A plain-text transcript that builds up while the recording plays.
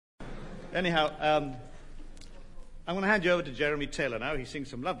Anyhow, I'm going to hand you over to Jeremy Taylor now. He sings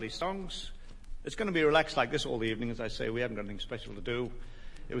some lovely songs. It's going to be relaxed like this all the evening. As I say, we haven't got anything special to do.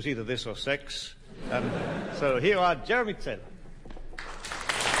 It was either this or sex. So here are Jeremy Taylor.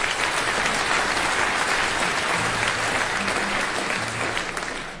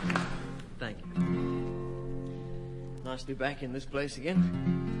 Thank you. Nice to be back in this place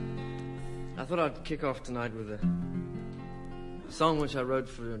again. I thought I'd kick off tonight with a song which I wrote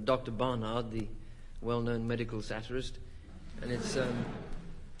for Dr. Barnard, the well-known medical satirist. And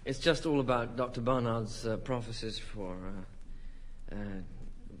it's just all about Dr. Barnard's prophecies for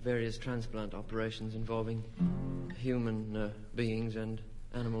various transplant operations involving human beings and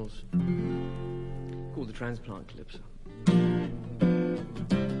animals, called the Transplant Calypso.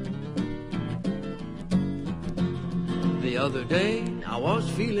 The other day I was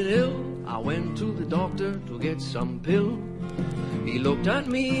feeling ill. I went to the doctor to get some pill. He looked at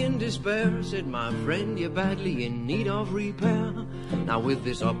me in despair, said, "My friend, you're badly in need of repair. Now with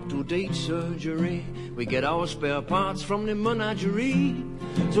this up-to-date surgery, we get our spare parts from the menagerie.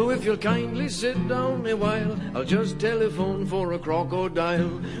 So if you'll kindly sit down a while, I'll just telephone for a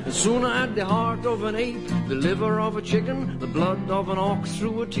crocodile." And soon I had the heart of an ape, the liver of a chicken, the blood of an ox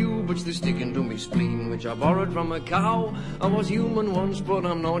through a tube, which they stick into me spleen, which I borrowed from a cow. I was human once, but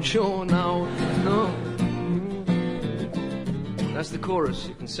I'm not sure now. No. That's the chorus.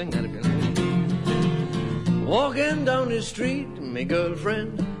 You can sing that again. Walking down the street, my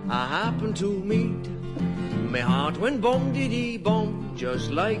girlfriend I happened to meet. My heart went bom-dee-dee-bom,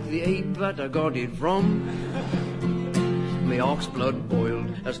 just like the ape that I got it from. My ox blood boiled,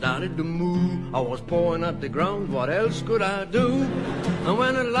 I started to moo. I was pawing at the ground, what else could I do? And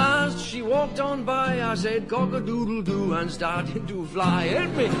when at last she walked on by, I said cock-a-doodle-doo and started to fly.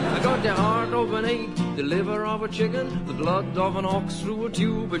 Help me! I got the heart of an ape, the liver of a chicken, the blood of an ox through a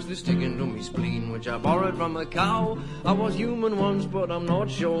tube, which they stick into me spleen, which I borrowed from a cow. I was human once, but I'm not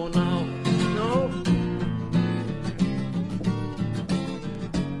sure now. No.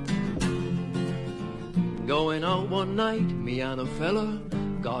 Going out one night, me and a fella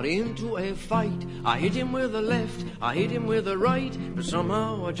got into a fight. I hit him with a left, I hit him with a right, but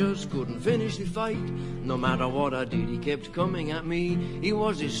somehow I just couldn't finish the fight. No matter what I did, he kept coming at me. He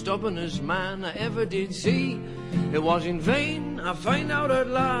was the stubbornest man I ever did see. It was in vain, I find out at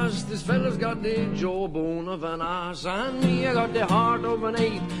last, this fella's got the jawbone of an ass. And me, I got the heart of an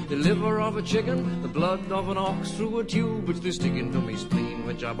ape, the liver of a chicken, the blood of an ox through a tube, which they stick into me spleen,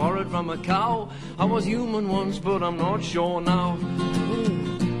 which I borrowed from a cow. I was human once, but I'm not sure now.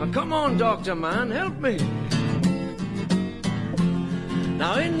 Now come on, doctor man, help me.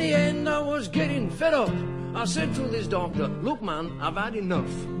 Now in the end I was getting fed up. I said to this doctor, "Look man, I've had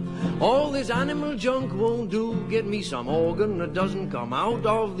enough. All this animal junk won't do. Get me some organ that doesn't come out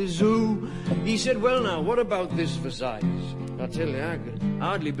of the zoo." He said, "Well now, what about this for size?" I tell you, I could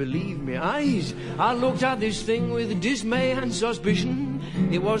hardly believe my eyes. I looked at this thing with dismay and suspicion.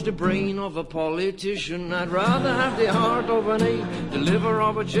 It was the brain of a politician. I'd rather have the heart of an ape, the liver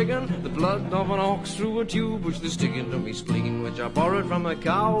of a chicken, the blood of an ox through a tube, which they stick into me spleen, which I borrowed from a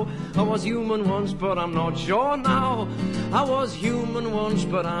cow. I was human once, but I'm not sure now. I was human once,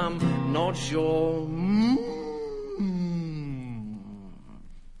 but I'm not sure.